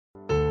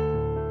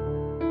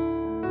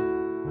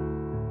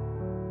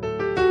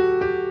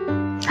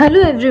Hello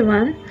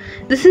everyone,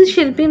 this is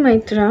Silpi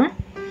Maitra,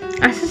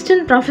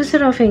 Assistant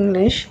Professor of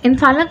English in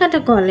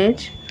Falakata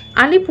College,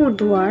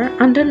 Alipurduar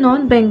under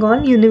North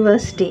Bengal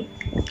University.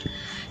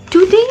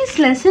 Today's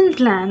lesson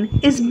plan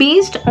is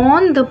based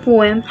on the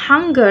poem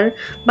Hunger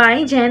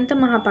by Jayanta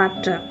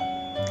Mahapatra.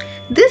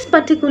 This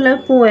particular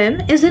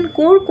poem is in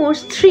Core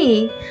Course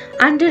 3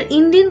 under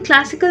Indian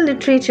Classical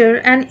Literature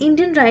and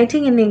Indian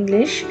Writing in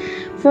English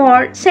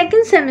for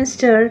second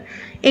semester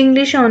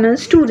English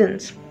Honours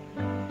students.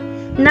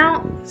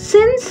 Now,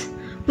 since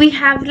we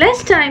have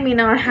less time in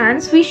our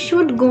hands, we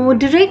should go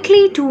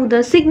directly to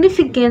the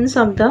significance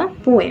of the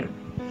poem.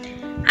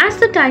 As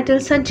the title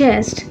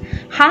suggests,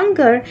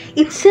 hunger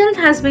itself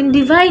has been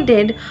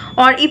divided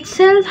or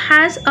itself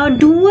has a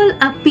dual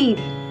appeal.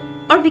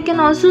 Or we can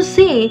also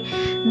say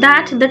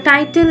that the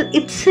title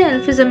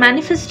itself is a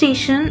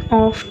manifestation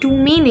of two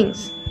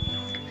meanings.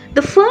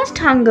 The first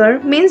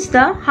hunger means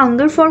the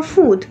hunger for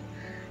food,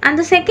 and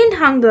the second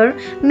hunger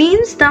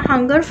means the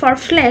hunger for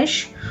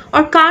flesh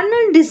or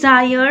carnal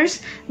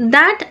desires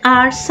that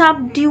are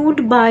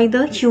subdued by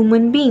the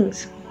human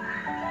beings.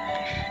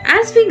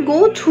 As we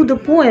go through the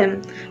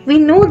poem, we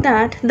know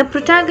that the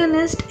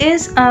protagonist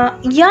is a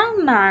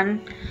young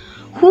man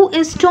who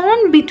is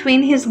torn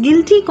between his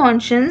guilty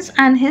conscience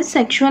and his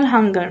sexual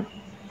hunger.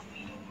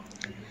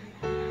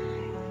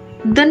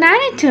 The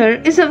narrator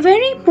is a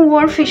very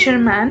poor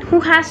fisherman who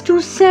has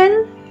to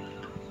sell,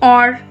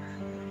 or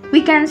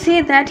we can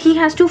say that he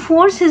has to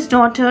force his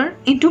daughter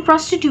into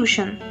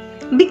prostitution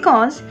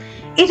because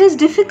it is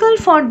difficult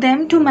for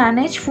them to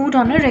manage food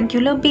on a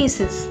regular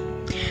basis.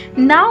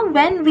 Now,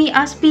 when we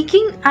are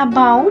speaking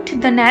about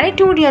the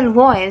narratorial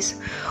voice,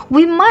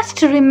 we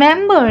must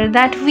remember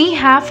that we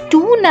have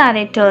two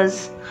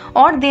narrators,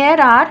 or there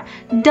are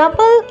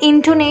double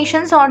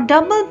intonations or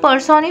double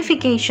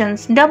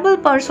personifications. Double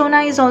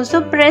persona is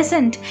also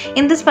present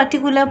in this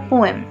particular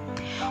poem.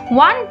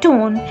 One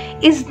tone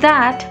is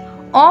that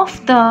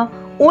of the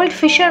old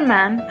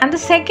fisherman and the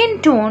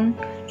second tone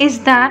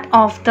is that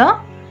of the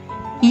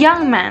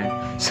young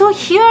man. So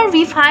here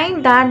we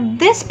find that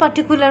this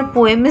particular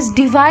poem is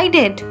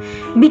divided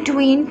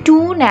between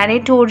two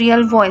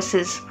narratorial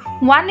voices.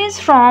 One is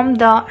from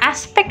the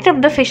aspect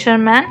of the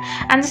fisherman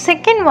and the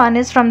second one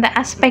is from the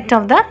aspect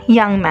of the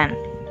young man.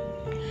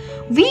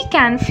 We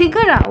can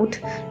figure out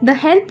the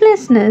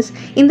helplessness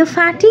in the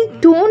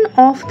fatigued tone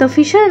of the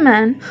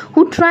fisherman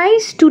who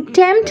tries to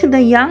tempt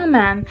the young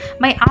man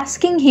by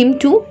asking him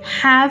to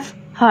have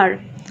her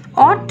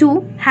or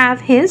to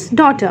have his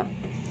daughter.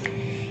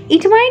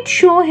 It might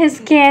show his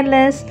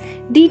careless,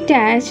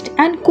 detached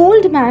and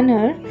cold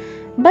manner,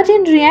 but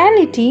in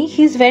reality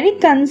he is very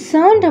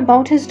concerned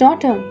about his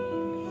daughter.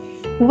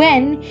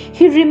 When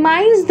he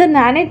reminds the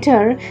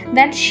narrator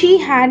that she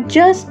had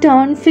just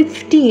turned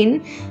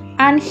 15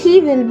 and he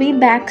will be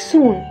back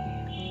soon.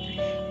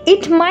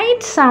 It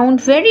might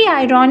sound very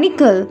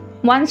ironical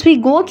once we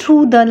go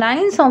through the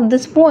lines of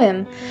this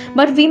poem,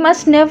 but we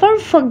must never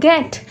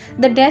forget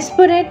the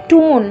desperate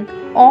tone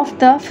of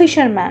the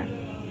fisherman.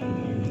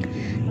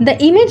 The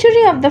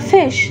imagery of the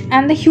fish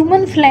and the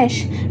human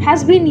flesh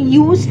has been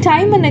used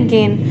time and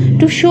again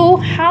to show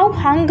how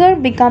hunger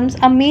becomes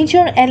a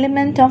major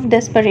element of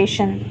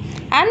desperation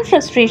and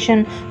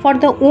frustration for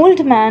the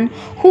old man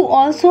who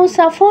also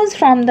suffers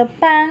from the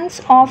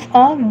pangs of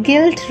a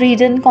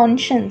guilt-ridden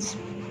conscience.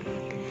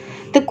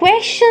 The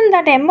question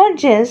that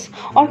emerges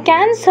or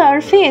can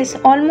surface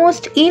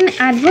almost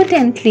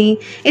inadvertently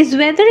is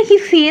whether he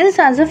fails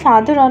as a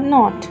father or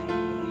not.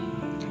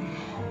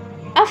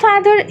 A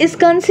father is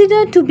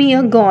considered to be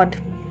a god,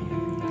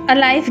 a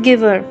life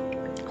giver,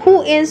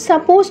 who is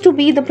supposed to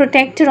be the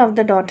protector of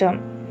the daughter.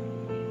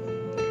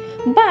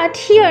 But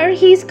here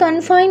he is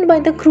confined by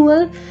the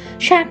cruel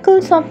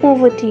shackles of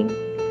poverty.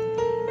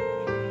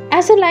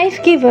 As a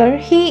life giver,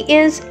 he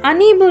is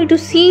unable to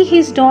see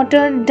his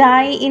daughter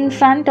die in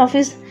front of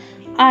his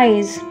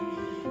eyes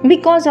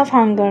because of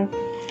hunger.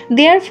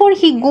 Therefore,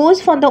 he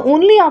goes for the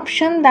only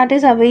option that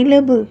is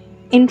available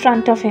in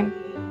front of him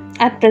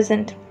at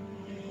present.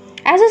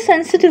 As a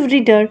sensitive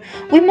reader,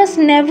 we must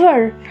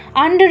never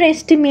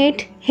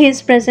underestimate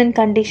his present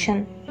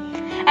condition.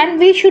 And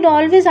we should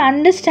always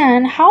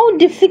understand how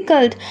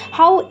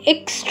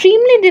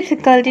extremely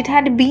difficult it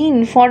had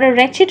been for a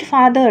wretched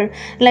father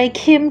like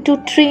him to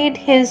trade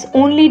his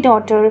only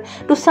daughter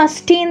to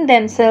sustain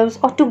themselves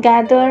or to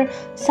gather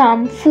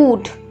some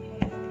food.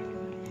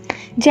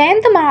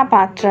 Jayanta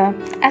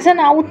Mahapatra, as an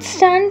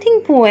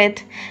outstanding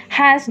poet,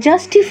 has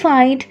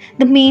justified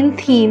the main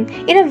theme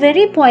in a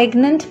very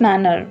poignant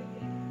manner.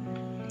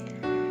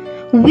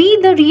 We,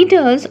 the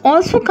readers,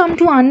 also come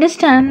to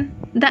understand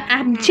the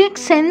abject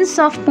sense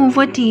of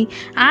poverty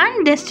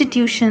and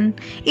destitution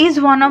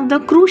is one of the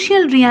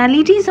crucial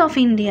realities of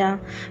India,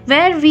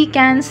 where we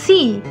can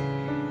see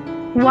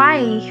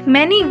why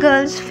many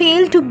girls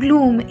fail to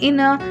bloom in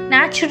a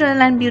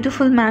natural and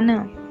beautiful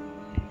manner.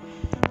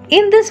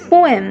 In this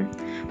poem,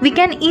 we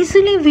can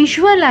easily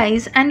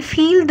visualize and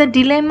feel the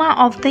dilemma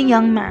of the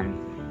young man.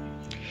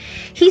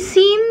 He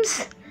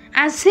seems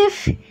as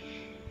if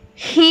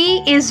He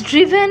is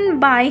driven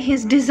by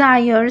his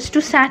desires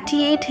to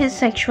satiate his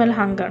sexual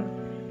hunger.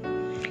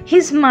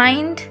 His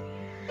mind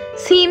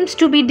seems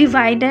to be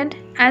divided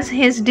as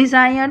his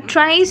desire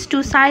tries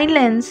to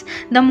silence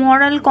the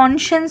moral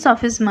conscience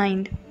of his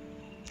mind.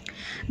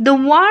 The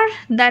war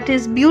that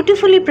is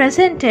beautifully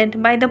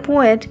presented by the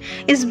poet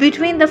is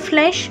between the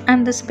flesh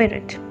and the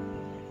spirit.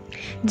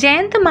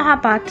 Jayanta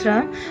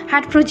Mahapatra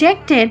had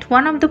projected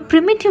one of the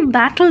primitive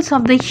battles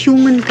of the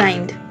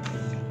humankind.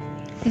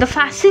 The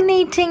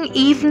fascinating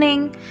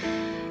evening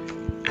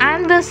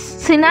and the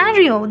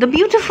scenario, the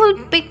beautiful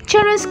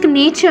picturesque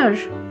nature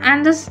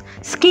and the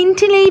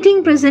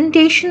scintillating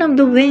presentation of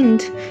the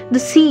wind, the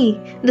sea,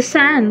 the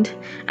sand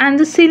and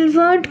the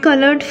silvered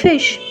colored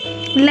fish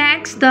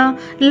lacks the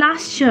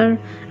lustre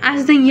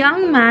as the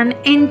young man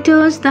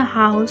enters the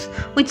house,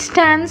 which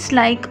stands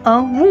like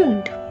a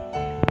wound.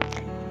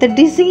 The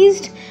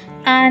diseased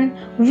and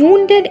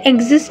wounded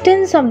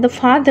existence of the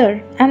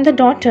father and the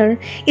daughter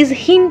is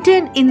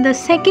hinted in the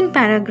second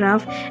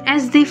paragraph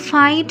as they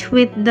fight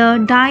with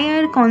the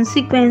dire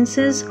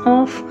consequences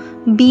of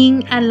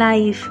being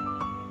alive.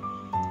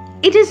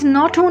 It is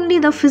not only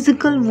the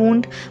physical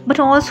wound but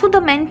also the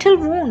mental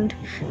wound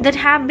that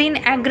have been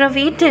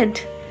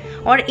aggravated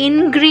or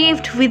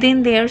engraved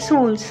within their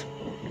souls.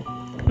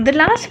 The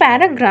last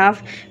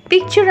paragraph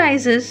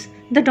picturizes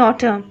the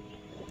daughter,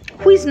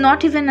 who is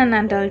not even an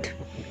adult,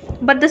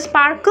 but the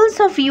sparkles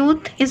of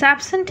youth is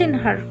absent in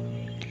her.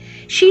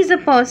 She is a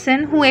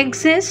person who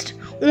exists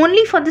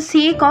only for the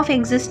sake of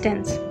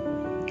existence.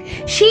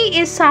 She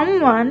is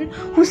someone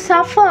who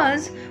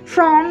suffers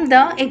from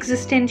the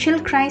existential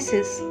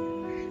crisis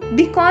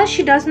because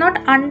she does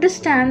not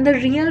understand the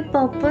real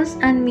purpose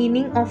and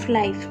meaning of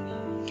life.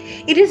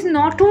 It is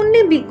not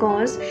only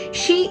because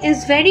she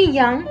is very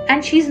young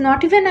and she is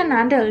not even an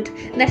adult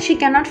that she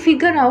cannot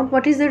figure out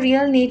what is the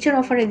real nature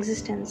of her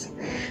existence,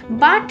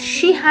 but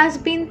she has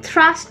been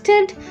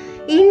thrusted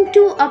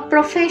into a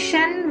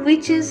profession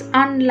which is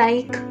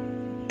unlike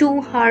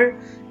to her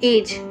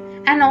age,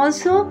 and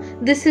also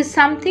this is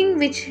something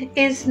which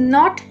is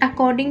not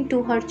according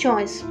to her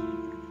choice.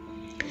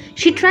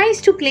 She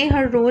tries to play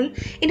her role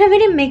in a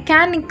very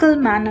mechanical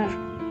manner,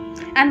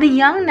 and the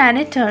young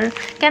narrator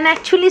can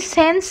actually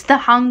sense the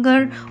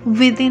hunger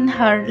within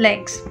her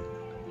legs.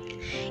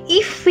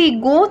 If we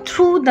go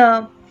through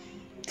the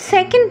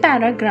second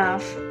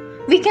paragraph,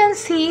 we can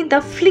see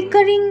the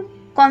flickering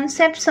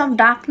concepts of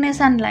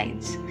darkness and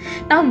lights.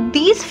 Now,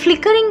 these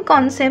flickering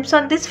concepts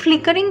or these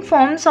flickering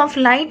forms of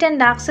light and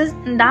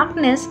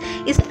darkness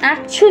is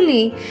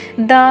actually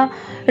the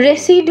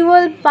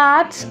residual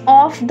parts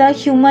of the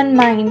human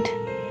mind.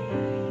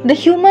 The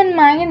human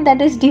mind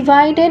that is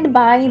divided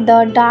by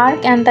the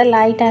dark and the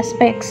light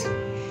aspects,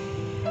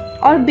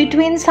 or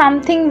between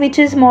something which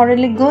is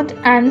morally good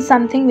and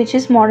something which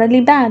is morally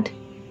bad.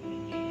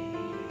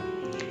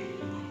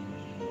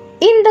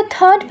 In the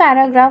third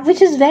paragraph,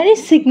 which is very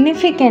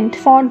significant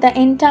for the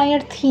entire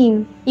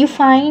theme, you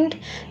find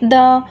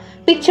the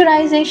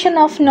picturization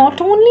of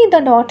not only the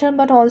daughter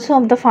but also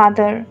of the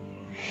father.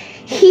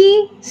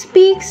 He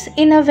speaks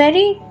in a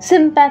very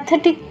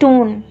sympathetic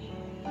tone.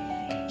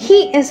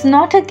 He is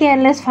not a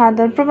careless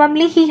father.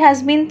 Probably he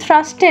has been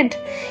thrusted.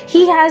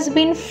 He has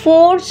been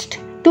forced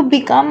to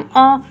become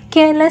a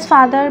careless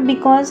father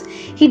because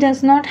he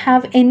does not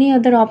have any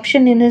other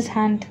option in his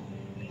hand.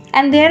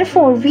 And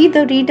therefore, we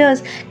the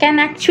readers can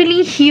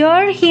actually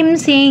hear him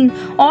saying,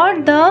 or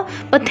the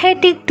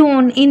pathetic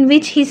tone in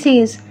which he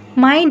says,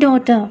 "My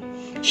daughter,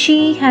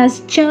 she has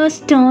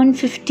just turned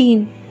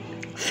 15.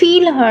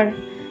 Feel her.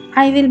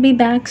 I will be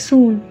back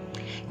soon.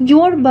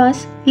 Your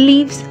bus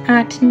leaves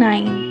at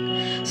 9.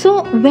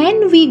 So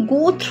when we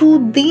go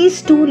through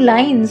these two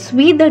lines,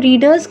 we the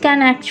readers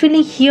can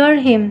actually hear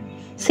him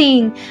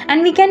saying,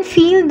 and we can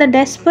feel the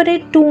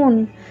desperate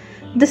tone,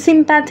 the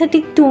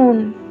sympathetic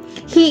tone.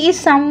 He is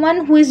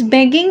someone who is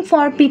begging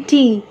for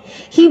pity.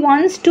 He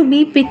wants to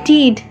be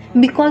pitied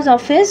because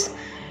of his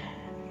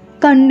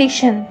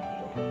condition.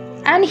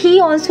 And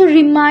he also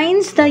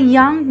reminds the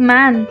young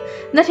man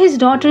that his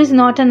daughter is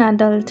not an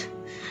adult.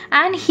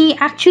 And he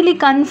actually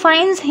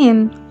confines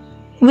him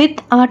with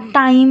a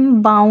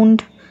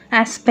time-bound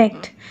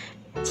aspect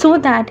so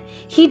that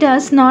he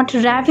does not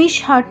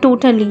ravish her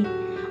totally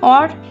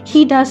or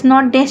he does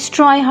not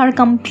destroy her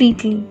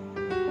completely.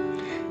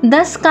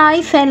 The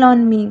sky fell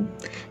on me.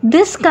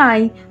 This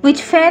sky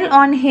which fell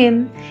on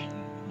him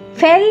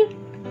fell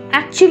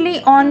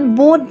actually on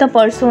both the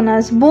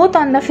personas, both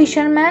on the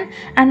fisherman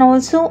and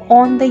also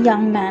on the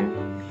young man,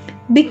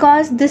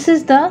 because this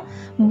is the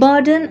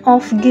burden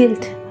of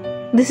guilt.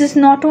 This is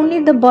not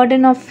only the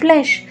burden of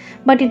flesh,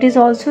 but it is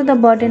also the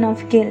burden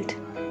of guilt.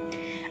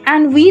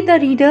 And we the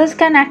readers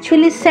can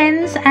actually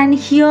sense and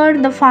hear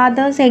the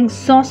father's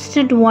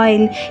exhausted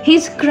wail,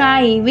 his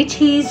cry which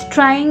he is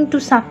trying to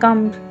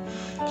succumb,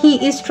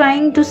 he is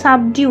trying to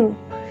subdue.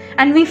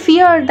 And we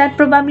fear that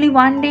probably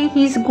one day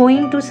he is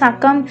going to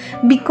succumb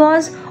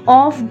because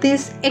of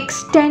this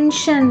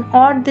extension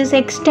or this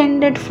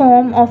extended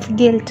form of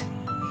guilt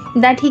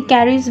that he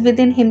carries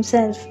within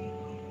himself.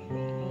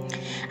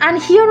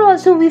 And here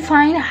also we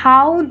find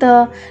how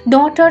the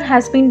daughter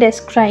has been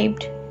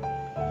described.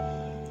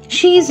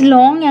 She is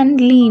long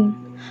and lean.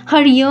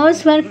 Her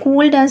ears were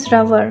cold as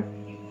rubber.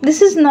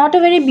 This is not a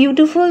very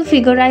beautiful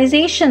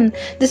figurization.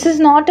 This is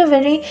not a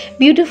very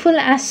beautiful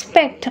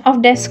aspect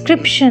of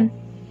description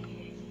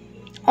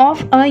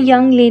of a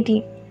young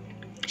lady.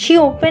 She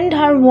opened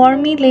her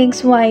wormy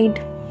legs wide.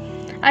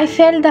 I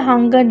felt the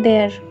hunger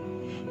there.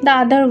 The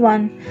other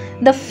one,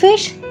 the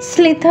fish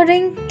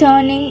slithering,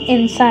 turning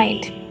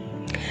inside.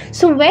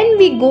 So when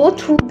we go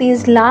through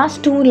these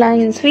last two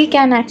lines, we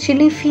can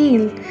actually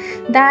feel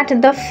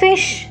that the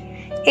fish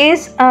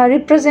is a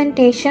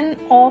representation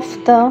of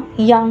the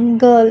young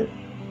girl.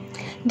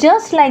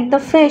 Just like the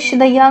fish,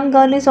 the young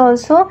girl is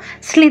also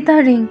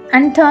slithering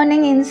and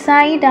turning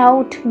inside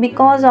out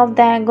because of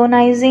the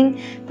agonizing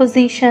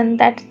position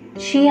that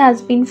she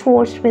has been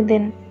forced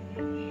within.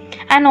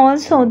 And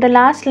also the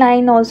last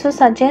line also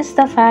suggests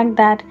the fact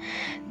that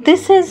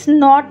this is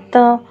not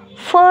the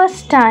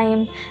first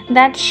time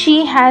that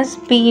she has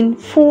been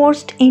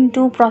forced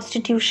into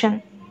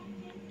prostitution.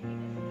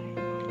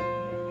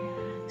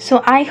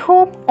 So I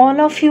hope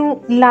all of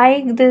you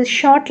like this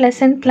short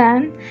lesson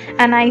plan,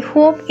 and I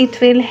hope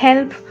it will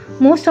help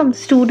most of the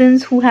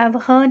students who have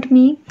heard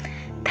me.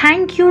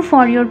 Thank you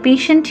for your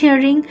patient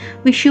hearing.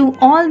 Wish you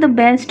all the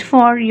best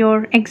for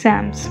your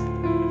exams.